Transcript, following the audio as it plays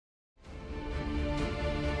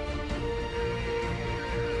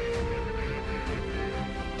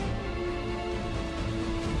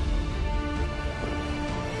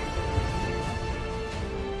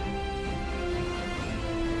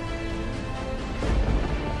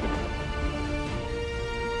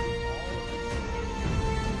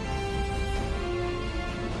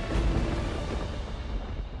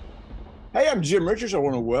Hey, I'm Jim Richards. I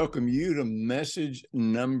want to welcome you to message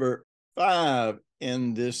number 5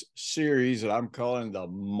 in this series that I'm calling the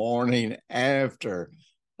Morning After,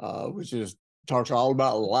 which talks all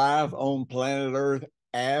about life on planet Earth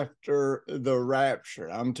after the rapture.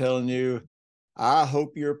 I'm telling you, I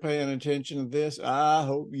hope you're paying attention to this. I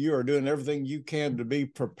hope you are doing everything you can to be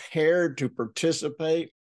prepared to participate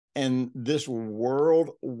in this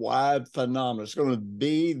worldwide phenomenon. It's going to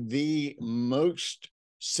be the most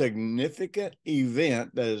significant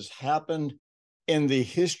event that has happened in the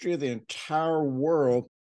history of the entire world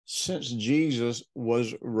since Jesus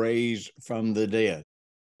was raised from the dead.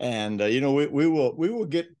 And we will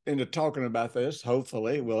get into talking about this.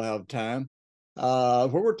 Hopefully, we'll have time where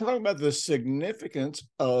we're talking about the significance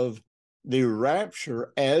of the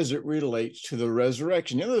rapture as it relates to the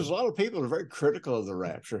resurrection. There's a lot of people who are very critical of the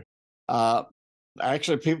rapture.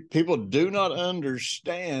 Actually, people do not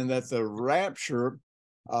understand that the rapture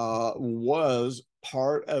was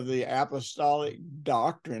part of the apostolic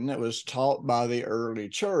doctrine that was taught by the early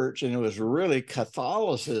church, and it was really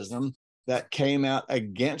Catholicism that came out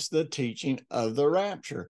against the teaching of the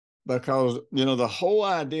rapture, because the whole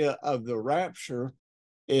idea of the rapture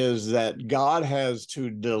is that God has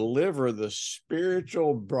to deliver the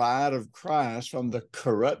spiritual bride of Christ from the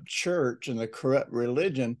corrupt church and the corrupt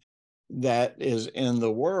religion that is in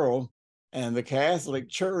the world. And the Catholic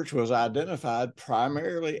Church was identified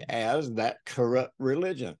primarily as that corrupt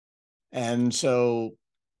religion. And so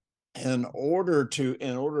in order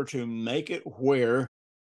to make it where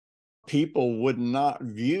people would not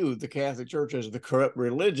view the Catholic Church as the corrupt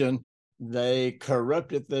religion, they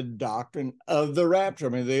corrupted the doctrine of the rapture.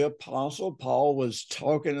 I mean, the Apostle Paul was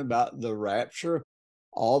talking about the rapture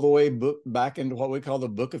all the way back into what we call the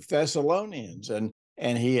book of Thessalonians. And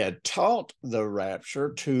he had taught the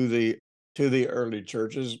rapture to the early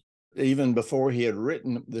churches even before he had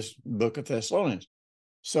written this book of Thessalonians.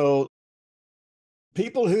 So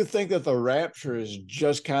people who think that the rapture is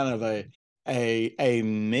just kind of a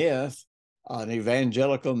myth, an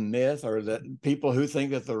evangelical myth, or that people who think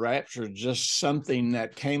that the rapture is just something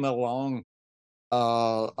that came along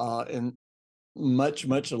in much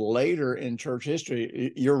later in church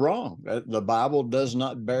history, you're wrong. The Bible does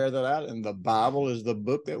not bear that out, and the Bible is the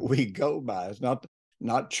book that we go by. It's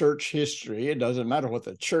not church history. It doesn't matter what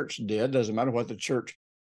the church did. It doesn't matter what the church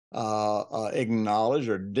acknowledged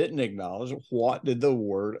or didn't acknowledge. What did the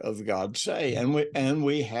Word of God say? And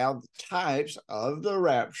we have types of the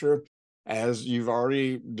rapture, as you've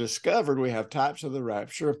already discovered. We have types of the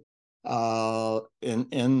rapture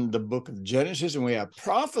in the book of Genesis, and we have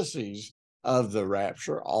prophecies of the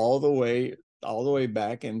rapture all the way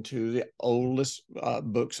back into the oldest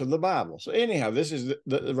books of the Bible. So anyhow, this is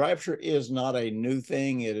the rapture is not a new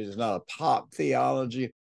thing. It is not a pop theology.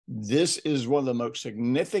 This is one of the most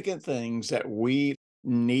significant things that we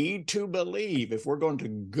need to believe if we're going to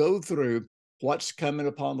go through what's coming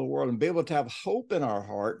upon the world and be able to have hope in our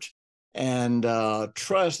hearts and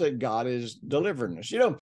trust that God is delivering us.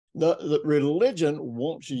 The religion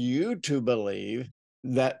wants you to believe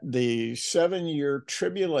that the 7-year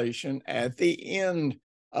tribulation at the end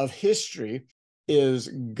of history is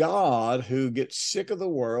God who gets sick of the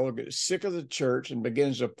world, gets sick of the church, and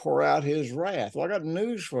begins to pour out his wrath. Well, I got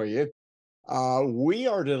news for you. We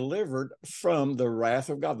are delivered from the wrath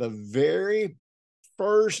of God. The very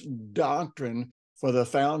first doctrine for the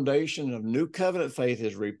foundation of New Covenant faith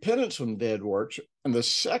is repentance from dead works, and the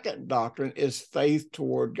second doctrine is faith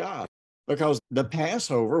toward God, because the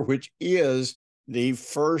Passover, which is the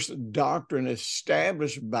first doctrine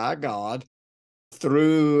established by God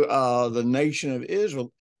through the nation of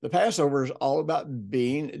Israel, the Passover is all about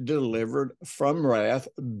being delivered from wrath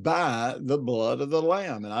by the blood of the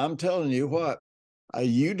Lamb. And I'm telling you what,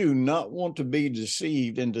 you do not want to be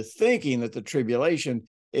deceived into thinking that the tribulation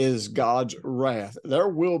is God's wrath. There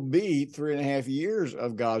will be 3.5 years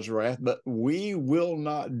of God's wrath, but we will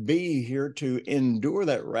not be here to endure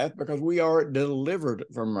that wrath because we are delivered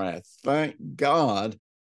from wrath. Thank God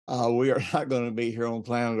we are not going to be here on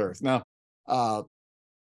planet Earth. Now, I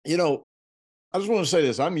just want to say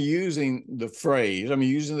this. I'm using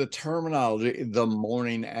the terminology, the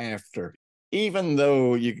morning after, even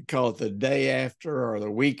though you could call it the day after or the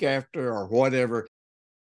week after or whatever.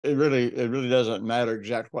 It really doesn't matter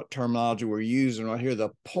exactly what terminology we're using right here. The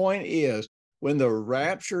point is, when the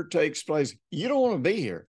rapture takes place, you don't want to be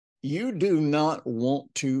here. You do not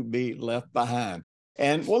want to be left behind.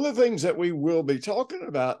 And one of the things that we will be talking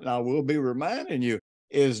about, and I will be reminding you,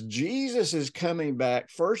 is Jesus is coming back,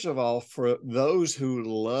 first of all, for those who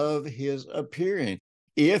love his appearing.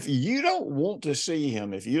 If you don't want to see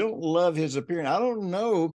him, if you don't love his appearing, I don't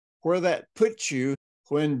know where that puts you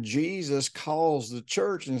when Jesus calls the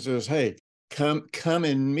church and says, hey, come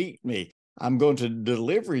and meet me. I'm going to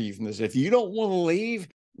deliver you from this. If you don't want to leave,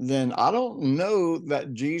 then I don't know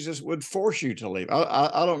that Jesus would force you to leave.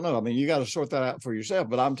 I don't know. I mean, you got to sort that out for yourself.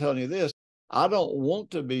 But I'm telling you this, I don't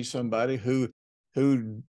want to be somebody who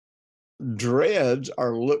dreads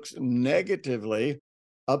or looks negatively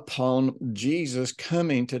upon Jesus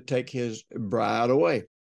coming to take his bride away.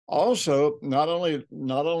 Also, not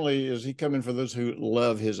only is he coming for those who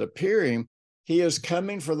love his appearing, he is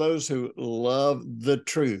coming for those who love the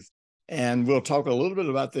truth. And we'll talk a little bit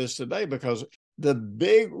about this today, because the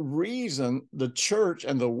big reason the church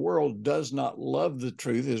and the world does not love the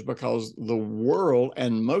truth is because the world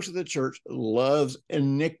and most of the church loves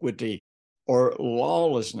iniquity or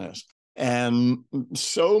lawlessness. And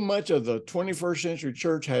so much of the 21st century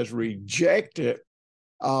church has rejected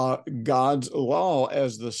God's law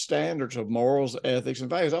as the standards of morals, ethics, and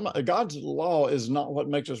values. God's law is not what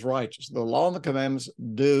makes us righteous. The law and the commandments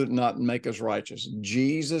do not make us righteous.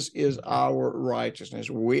 Jesus is our righteousness.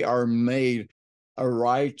 We are made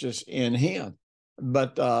righteous in him.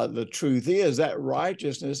 But the truth is that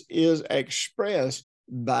righteousness is expressed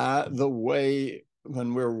by the way,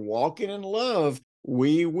 when we're walking in love,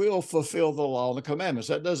 we will fulfill the law and the commandments.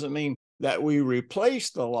 That doesn't mean that we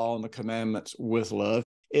replace the law and the commandments with love.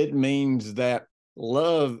 It means that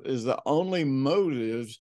love is the only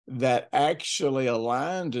motive that actually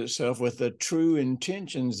aligns itself with the true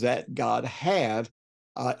intentions that God had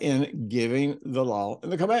in giving the law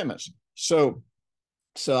and the commandments. So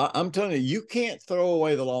I'm telling you, you can't throw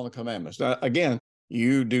away the law and the commandments. Now, again,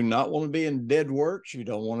 you do not want to be in dead works. You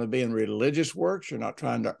don't want to be in religious works. You're not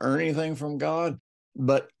trying to earn anything from God.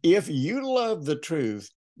 But if you love the truth,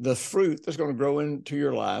 the fruit that's going to grow into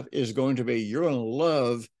your life is going to be, you're going to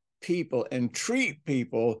love people and treat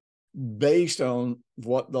people based on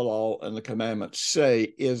what the law and the commandments say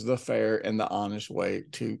is the fair and the honest way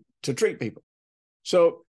to treat people.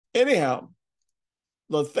 So anyhow,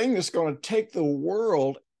 the thing that's going to take the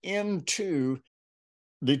world into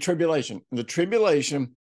the tribulation,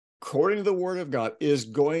 according to the word of God, is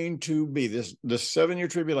going to be the 7-year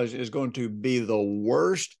tribulation is going to be the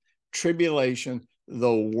worst tribulation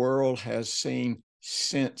the world has seen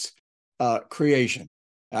since creation.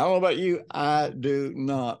 I don't know about you. I do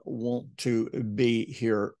not want to be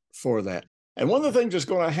here for that. And one of the things that's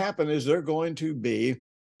going to happen is there's going to be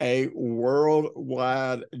a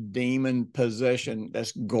worldwide demon possession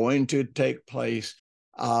that's going to take place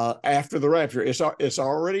after the rapture. It's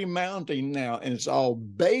already mounting now, and it's all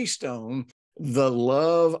based on the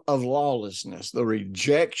love of lawlessness, the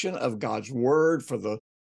rejection of God's word for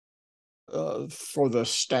the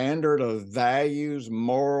standard of values,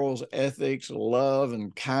 morals, ethics, love,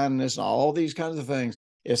 and kindness, and all these kinds of things.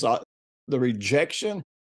 It's the rejection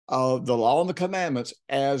of the law and the commandments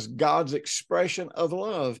as God's expression of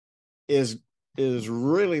love is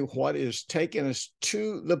really what is taking us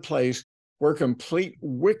to the place where complete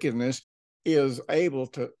wickedness is able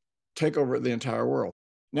to take over the entire world.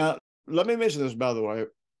 Now, let me mention this, by the way.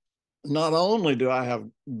 Not only do I have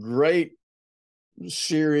great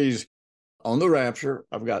series on the rapture,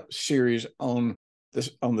 I've got series on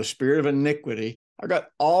the spirit of iniquity. I got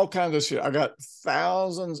all kinds of series. I got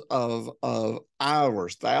thousands of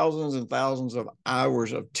hours, thousands and thousands of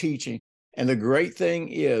hours of teaching. And the great thing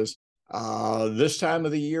is, this time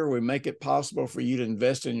of the year, we make it possible for you to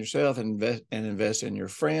invest in yourself and invest in your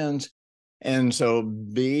friends. And so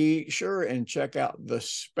be sure and check out the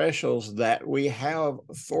specials that we have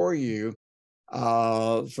for you.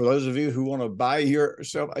 For those of you who want to buy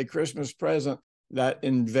yourself a Christmas present that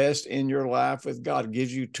invest in your life with God,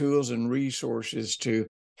 gives you tools and resources to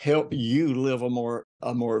help you live a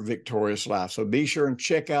more victorious life. So be sure and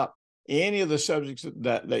check out any of the subjects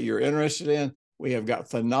that you're interested in. We have got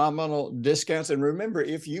phenomenal discounts. And remember,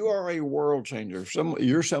 if you are a world changer,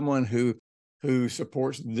 you're someone who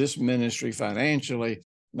supports this ministry financially,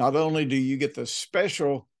 not only do you get the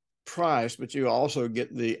special price, but you also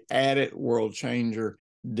get the added world changer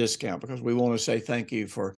discount, because we want to say thank you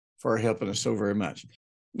for helping us so very much.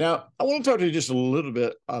 Now, I want to talk to you just a little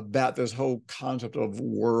bit about this whole concept of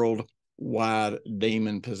worldwide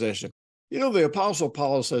demon possession. You know, the Apostle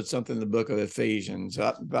Paul said something in the book of Ephesians,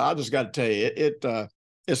 but I just got to tell you,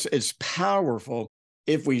 it's powerful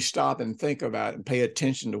if we stop and think about it and pay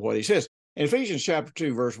attention to what he says. In Ephesians chapter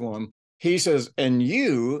 2, verse 1, he says, and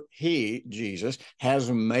you, he, Jesus, has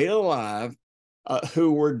made alive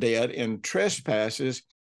who were dead in trespasses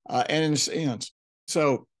and in sins.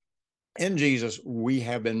 So in Jesus, we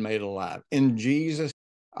have been made alive. In Jesus,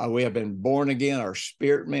 we have been born again. Our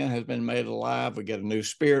spirit man has been made alive. We get a new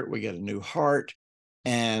spirit. We get a new heart.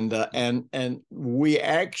 and we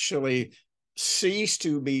actually cease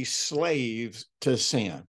to be slaves to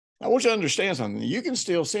sin. I want you to understand something. You can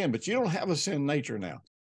still sin, but you don't have a sin nature now.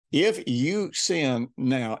 If you sin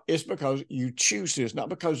now, it's because you choose to. It's not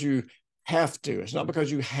because you have to. It's not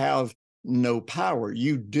because you have no power.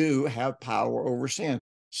 You do have power over sin.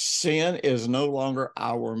 Sin is no longer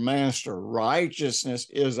our master. Righteousness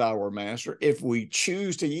is our master if we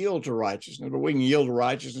choose to yield to righteousness. But we can yield to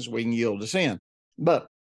righteousness, we can yield to sin. But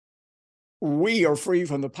we are free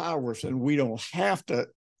from the power of sin. We don't have to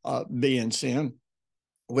be in sin.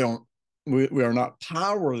 We are not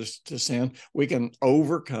powerless to sin. We can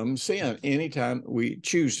overcome sin anytime we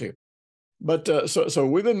choose to. But so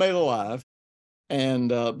we've been made alive, and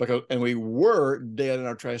we were dead in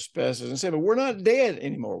our trespasses and sin, but we're not dead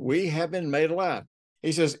anymore. We have been made alive.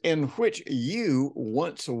 He says, in which you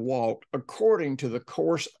once walked according to the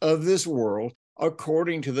course of this world,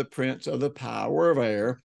 according to the prince of the power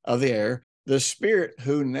of the air, the spirit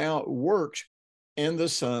who now works in the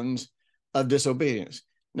sons of disobedience.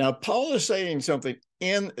 Now, Paul is saying something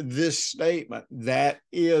in this statement that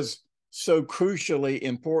is so crucially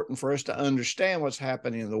important for us to understand what's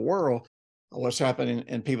happening in the world, what's happening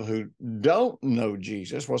in people who don't know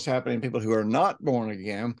Jesus, what's happening in people who are not born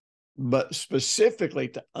again, but specifically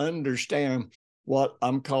to understand what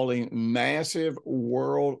I'm calling massive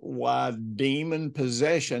worldwide demon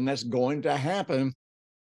possession that's going to happen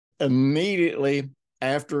immediately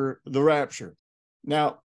after the rapture.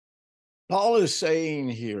 Now, Paul is saying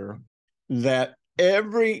here that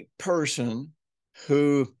every person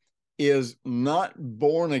who is not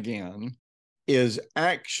born again is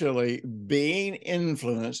actually being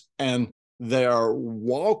influenced, and they are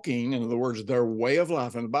walking, in other words, their way of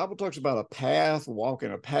life. And the Bible talks about a path,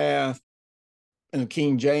 walking a path. In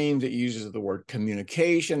King James, it uses the word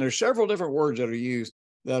communication. There's several different words that are used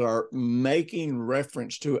that are making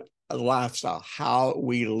reference to a lifestyle, how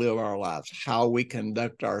we live our lives, how we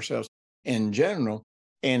conduct ourselves in general.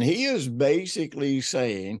 And he is basically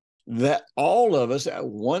saying that all of us at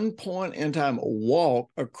one point in time walk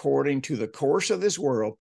according to the course of this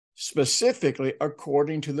world, specifically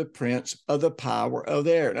according to the prince of the power of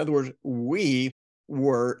the air. In other words, we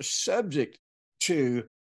were subject to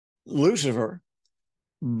Lucifer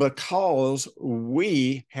because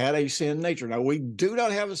we had a sin nature. Now, we do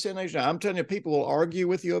not have a sin nature. Now, I'm telling you, people will argue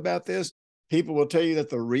with you about this. People will tell you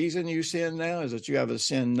that the reason you sin now is that you have a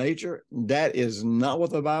sin nature. That is not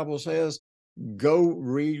what the Bible says. Go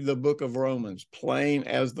read the book of Romans, plain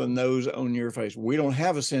as the nose on your face. We don't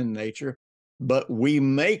have a sin nature, but we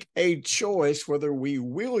make a choice whether we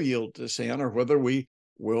will yield to sin or whether we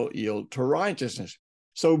will yield to righteousness.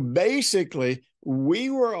 So basically, we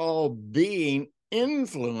were all being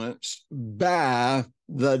influenced by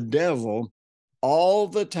the devil all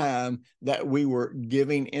the time that we were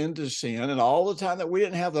giving into sin, and all the time that we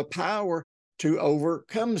didn't have the power to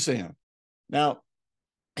overcome sin. Now,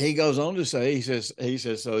 he goes on to say, he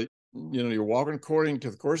says, so, you're walking according to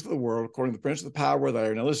the course of the world, according to the prince of the power of the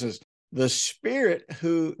air. Now, this is the spirit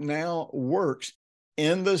who now works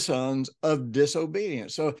in the sons of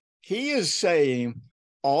disobedience. So he is saying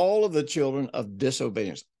all of the children of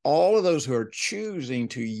disobedience, all of those who are choosing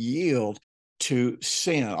to yield to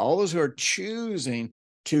sin, all those who are choosing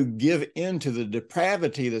to give in to the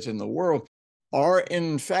depravity that's in the world are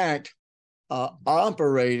in fact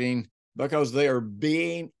operating because they are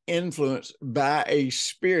being influenced by a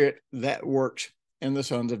spirit that works in the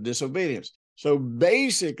sons of disobedience. So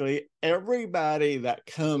basically, everybody that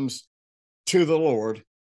comes to the Lord,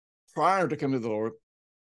 prior to coming to the Lord,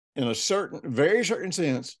 in a very certain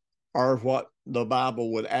sense, are what the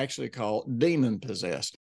Bible would actually call demon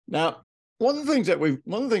possessed. Now, one of the things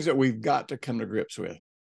that we've got to come to grips with,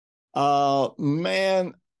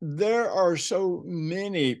 man, there are so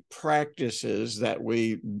many practices that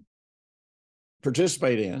we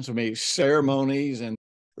participate in, so many ceremonies and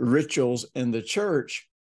rituals in the church,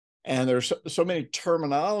 and there's so many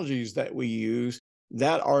terminologies that we use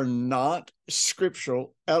that are not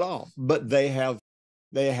scriptural at all, but they have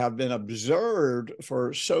been observed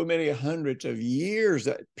for so many hundreds of years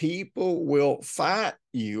that people will fight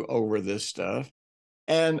you over this stuff.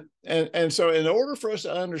 And so in order for us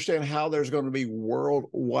to understand how there's going to be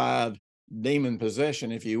worldwide demon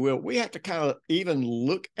possession, if you will, we have to kind of even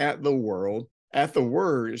look at the word,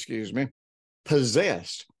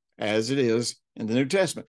 possessed, as it is in the New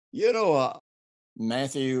Testament.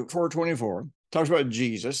 Matthew 4:24 talks about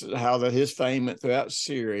Jesus, how that his fame went throughout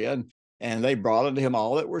Syria, and they brought unto him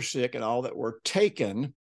all that were sick and all that were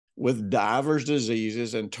taken with divers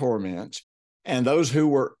diseases and torments, and those who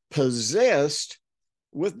were possessed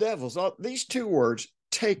with devils. These two words,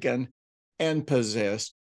 taken and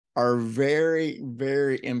possessed are very,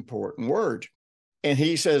 very important words. And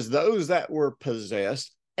he says those that were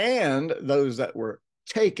possessed and those that were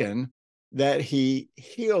taken, that he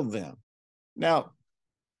healed them. Now,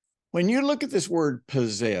 when you look at this word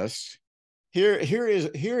possessed, here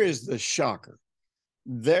is the shocker.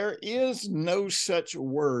 There is no such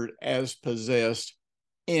word as possessed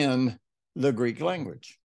in the Greek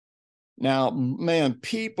language. Now, man,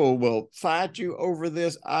 people will fight you over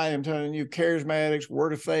this. I am telling you, charismatics,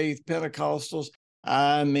 Word of Faith, Pentecostals,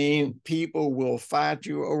 I mean, people will fight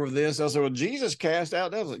you over this. They'll say, well, Jesus cast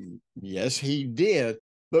out devils. Yes, he did.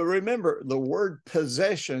 But remember, the word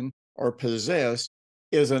possession or possess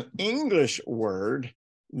is an English word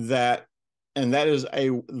that is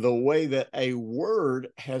the way that a word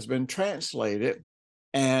has been translated.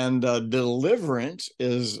 And deliverance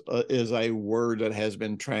is a word that has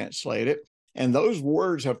been translated. And those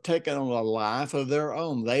words have taken on a life of their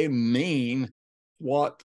own. They mean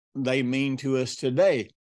what they mean to us today.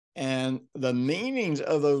 And the meanings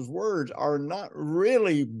of those words are not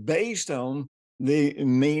really based on the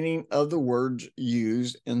meaning of the words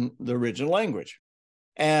used in the original language.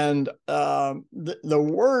 And the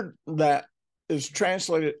word that is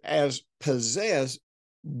translated as possess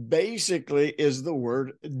basically is the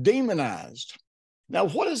word demonized. Now,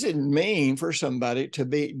 what does it mean for somebody to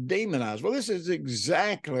be demonized? Well, this is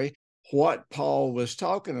exactly what Paul was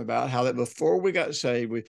talking about, how that before we got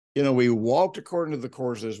saved, we walked according to the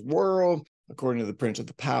course of this world, according to the prince of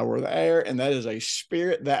the power of the air, and that is a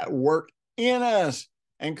spirit that worked in us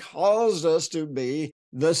and caused us to be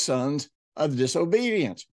the sons of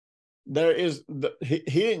disobedience. He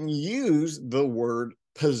didn't use the word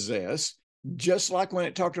possess, just like when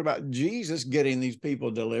it talked about Jesus getting these people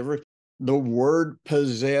delivered, the word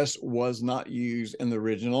possess was not used in the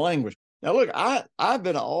original language. Now, look, I've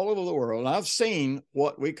been all over the world, and I've seen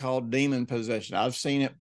what we call demon possession. I've seen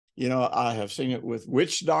it, I have seen it with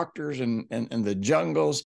witch doctors and the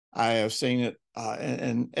jungles. I have seen it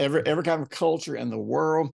in every kind of culture in the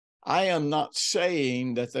world. I am not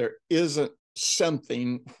saying that there isn't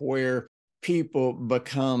something where people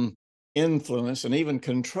become influenced and even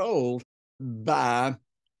controlled by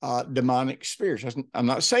demonic spirits. I'm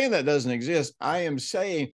not saying that doesn't exist. I am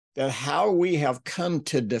saying that how we have come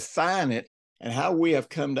to define it and how we have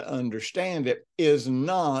come to understand it is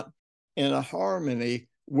not in a harmony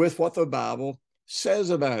with what the Bible says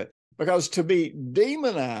about it. Because to be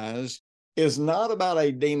demonized is not about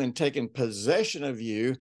a demon taking possession of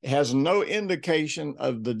you. It has no indication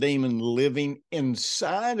of the demon living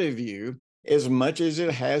inside of you as much as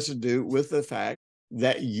it has to do with the fact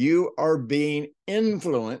that you are being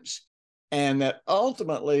influenced, and that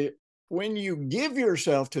ultimately, when you give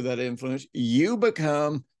yourself to that influence, you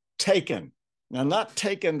become taken. Now, not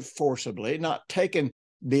taken forcibly, not taken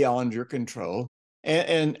beyond your control.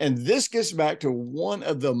 And this gets back to one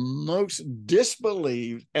of the most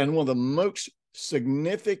disbelieved and one of the most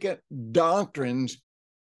significant doctrines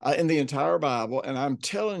in the entire Bible. And I'm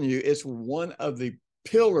telling you, it's one of the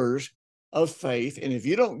pillars of faith. And if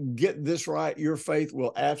you don't get this right, your faith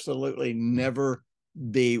will absolutely never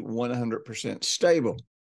be 100% stable.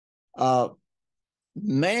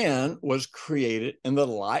 Man was created in the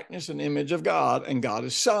likeness and image of God, and God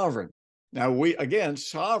is sovereign. Now,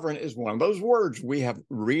 sovereign is one of those words we have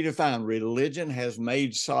redefined. Religion has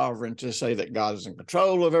made sovereign to say that God is in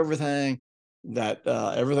control of everything, that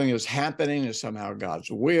everything is happening is somehow God's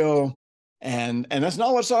will. And that's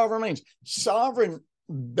not what sovereign means. Sovereign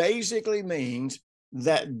basically means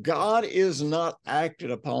that God is not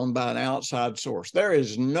acted upon by an outside source. There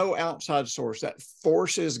is no outside source that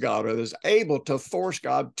forces God or is able to force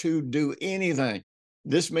God to do anything.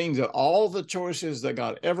 This means that all the choices that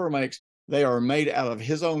God ever makes, they are made out of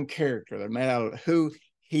his own character. They're made out of who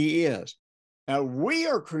he is. Now, we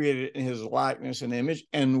are created in his likeness and image,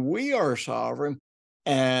 and we are sovereign.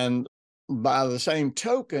 And by the same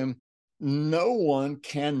token, no one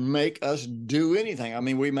can make us do anything. I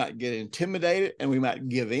mean, we might get intimidated and we might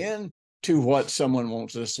give in to what someone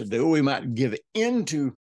wants us to do. We might give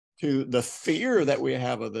into the fear that we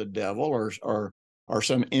have of the devil or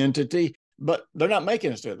some entity, but they're not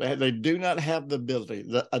making us do it. They do not have the ability.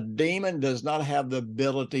 A demon does not have the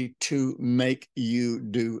ability to make you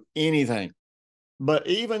do anything. But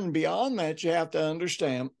even beyond that, you have to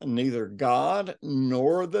understand neither God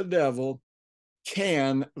nor the devil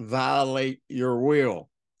can violate your will.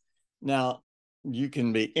 Now, you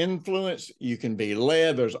can be influenced, you can be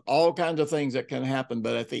led, there's all kinds of things that can happen.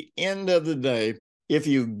 But at the end of the day, if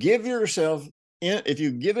you give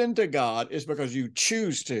into God, it's because you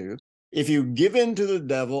choose to. If you give in to the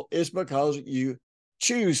devil, it's because you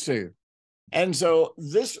choose to. And so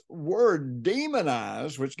this word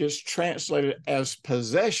demonize, which gets translated as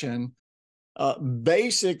possession,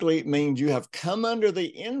 basically means you have come under the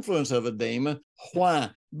influence of a demon. Why?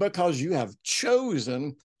 Because you have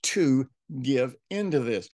chosen to give into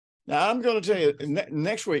this. Now, I'm going to tell you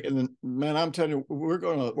next week, and man, I'm telling you, we're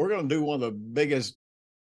going to do one of the biggest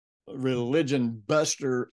religion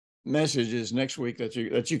buster messages next week that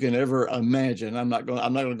you can ever imagine. I'm not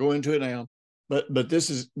going to go into it now, but this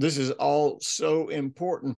is all so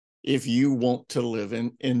important if you want to live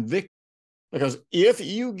in victory. Because if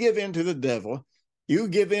you give in to the devil, you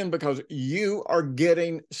give in because you are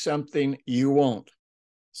getting something you want.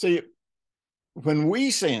 See, when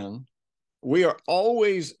we sin, we are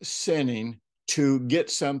always sinning to get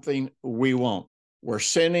something we want. We're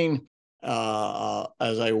sinning as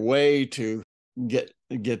a way to get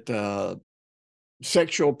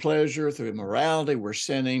sexual pleasure through immorality. We're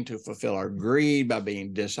sinning to fulfill our greed by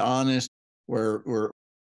being dishonest. We're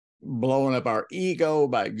blowing up our ego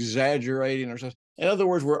by exaggerating ourselves. In other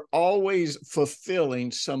words, we're always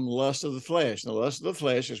fulfilling some lust of the flesh. And the lust of the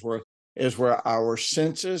flesh is where our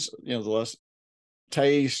senses, the lust,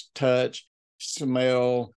 taste, touch,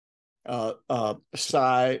 smell,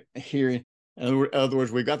 sight, hearing. In other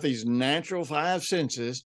words, we've got these natural five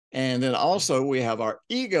senses, and then also we have our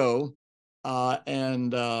ego,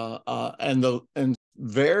 and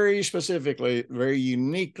very specifically, very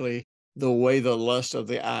uniquely, the way the lust of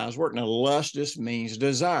the eyes work. Now, lust just means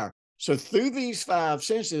desire. So through these five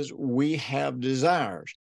senses, we have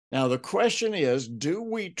desires. Now, the question is, do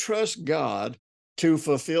we trust God to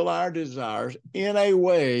fulfill our desires in a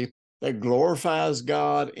way that glorifies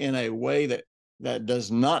God, in a way that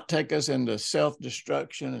does not take us into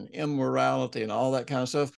self-destruction and immorality and all that kind of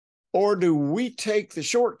stuff? Or do we take the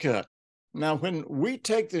shortcut? Now, when we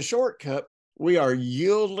take the shortcut, we are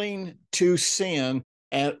yielding to sin,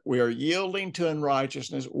 and we are yielding to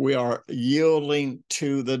unrighteousness. We are yielding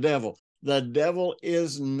to the devil. The devil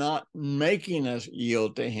is not making us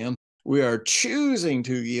yield to him. We are choosing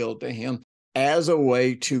to yield to him as a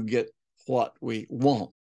way to get what we want.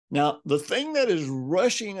 Now, the thing that is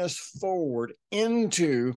rushing us forward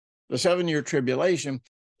into the 7-year tribulation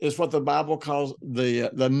is what the Bible calls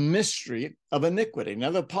the mystery of iniquity. Now,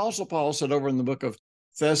 the Apostle Paul said over in the book of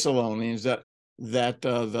Thessalonians that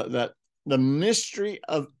the mystery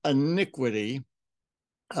of iniquity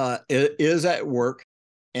is at work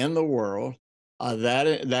in the world.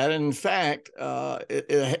 That in fact,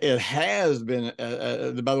 it has been,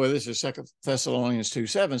 by the way, this is 2 Thessalonians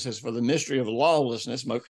 2:7 says, for the mystery of lawlessness,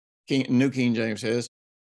 New King James says,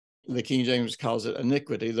 the King James calls it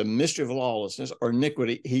iniquity, the mystery of lawlessness or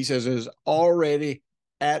iniquity, he says, is already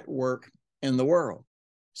at work in the world.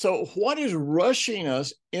 So what is rushing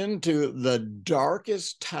us into the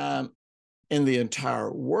darkest time in the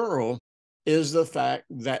entire world is the fact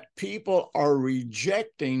that people are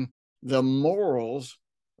rejecting the morals,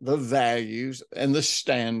 the values, and the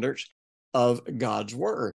standards of God's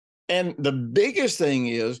word. And the biggest thing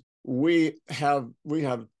is we have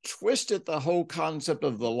twisted the whole concept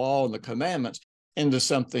of the law and the commandments into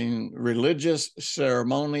something religious,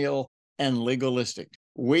 ceremonial, and legalistic.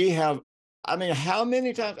 How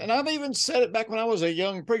many times, and I've even said it back when I was a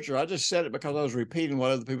young preacher, I just said it because I was repeating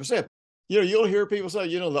what other people said. You'll hear people say,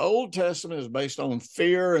 the Old Testament is based on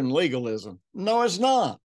fear and legalism. No, it's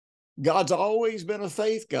not. God's always been a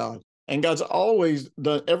faith God, and God's always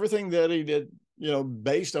done everything that he did,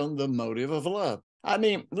 based on the motive of love. I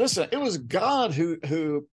mean, listen, it was God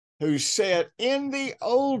who said in the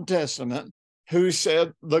Old Testament, who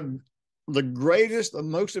said the greatest, the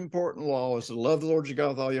most important law is to love the Lord your God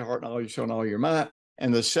with all your heart and all your soul and all your might.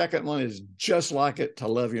 And the second one is just like it, to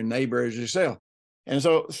love your neighbor as yourself. And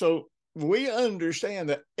so we understand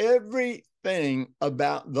that everything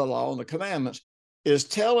about the law and the commandments is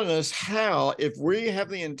telling us how, if we have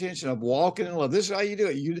the intention of walking in love, this is how you do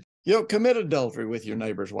it. You don't commit adultery with your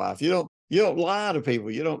neighbor's wife. You don't lie to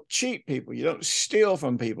people. You don't cheat people. You don't steal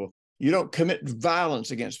from people. You don't commit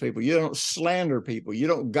violence against people. You don't slander people. You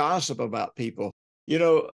don't gossip about people. In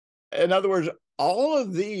other words, all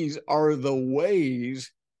of these are the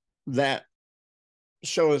ways that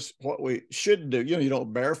show us what we should do. You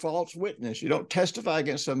don't bear false witness. You don't testify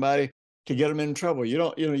against somebody to get them in trouble. You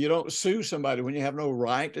don't sue somebody when you have no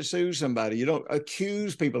right to sue somebody. You don't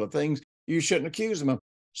accuse people of things you shouldn't accuse them of.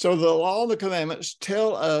 So the law and the commandments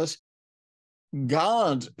tell us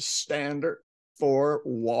God's standard for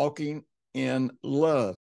walking in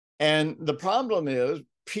love. And the problem is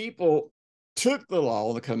people took the law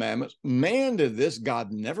and the commandments. Man did this.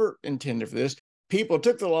 God never intended for this. People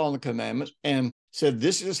took the law and the commandments and said,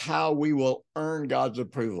 this is how we will earn God's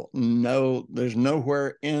approval. No, there's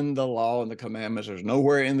nowhere in the law and the commandments, there's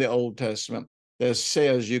nowhere in the Old Testament that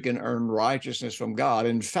says you can earn righteousness from God.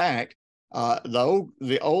 In fact,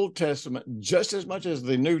 the Old Testament, just as much as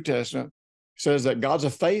the New Testament, says that God's a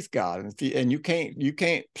faith God, and you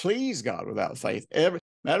can't please God without faith. Matter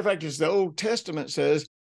of fact, it's the Old Testament says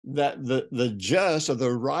that the just or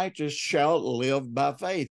the righteous shall live by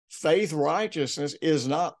faith. Faith righteousness is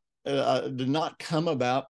not did not come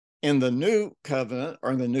about in the New Covenant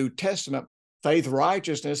or in the New Testament. Faith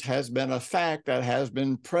righteousness has been a fact that has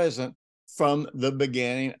been present from the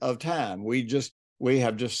beginning of time. We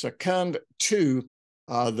have just succumbed to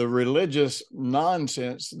the religious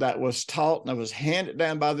nonsense that was taught and that was handed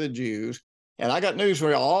down by the Jews. And I got news for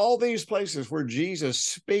you: all these places where Jesus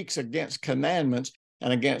speaks against commandments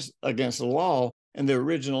and against the law in the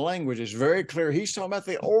original language, is very clear. He's talking about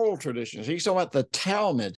the oral traditions. He's talking about the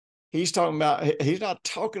Talmud. He's not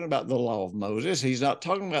talking about the law of Moses. He's not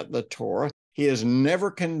talking about the Torah. He is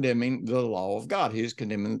never condemning the law of God. He is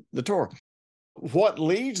condemning the Torah. What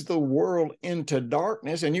leads the world into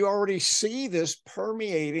darkness, and you already see this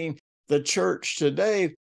permeating the church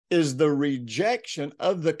today, is the rejection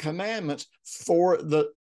of the commandments for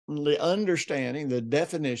the understanding, the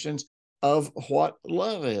definitions of what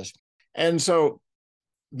love is. And so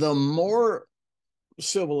the more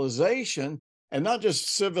civilization, and not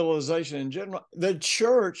just civilization in general, the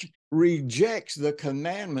church rejects the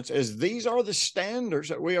commandments as these are the standards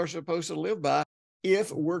that we are supposed to live by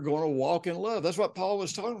if we're going to walk in love. That's what Paul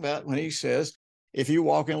was talking about when he says, if you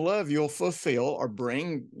walk in love, you'll fulfill or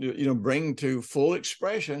bring to full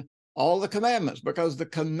expression all the commandments, because the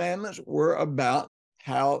commandments were about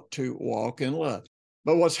how to walk in love.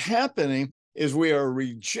 But what's happening is we are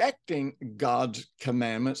rejecting God's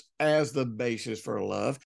commandments as the basis for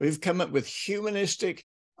love. We've come up with humanistic,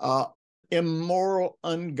 immoral,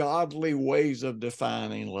 ungodly ways of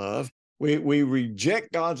defining love. We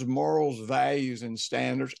reject God's morals, values, and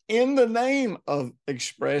standards in the name of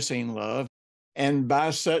expressing love. And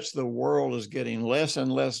by such, the world is getting less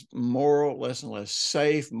and less moral, less and less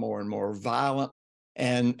safe, more and more violent.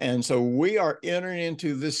 And so we are entering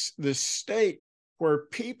into this state where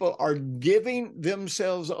people are giving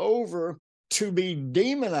themselves over to be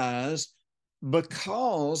demonized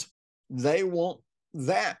because they want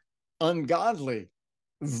that ungodly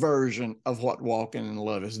version of what walking in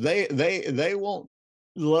love is. They want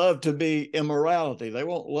love to be immorality. They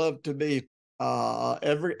want love to be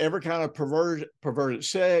every kind of perverted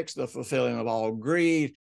sex, the fulfilling of all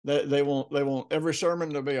greed. They want every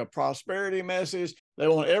sermon to be a prosperity message. They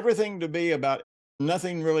want everything to be about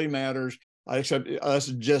nothing really matters except us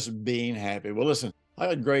just being happy. Well, listen, I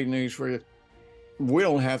got great news for you. We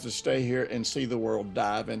don't have to stay here and see the world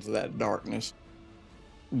dive into that darkness.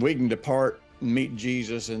 We can depart, meet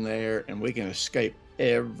Jesus in there, and we can escape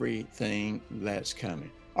everything that's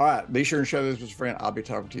coming. All right, be sure and share this with a friend. I'll be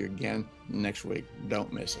talking to you again next week.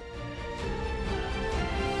 Don't miss it.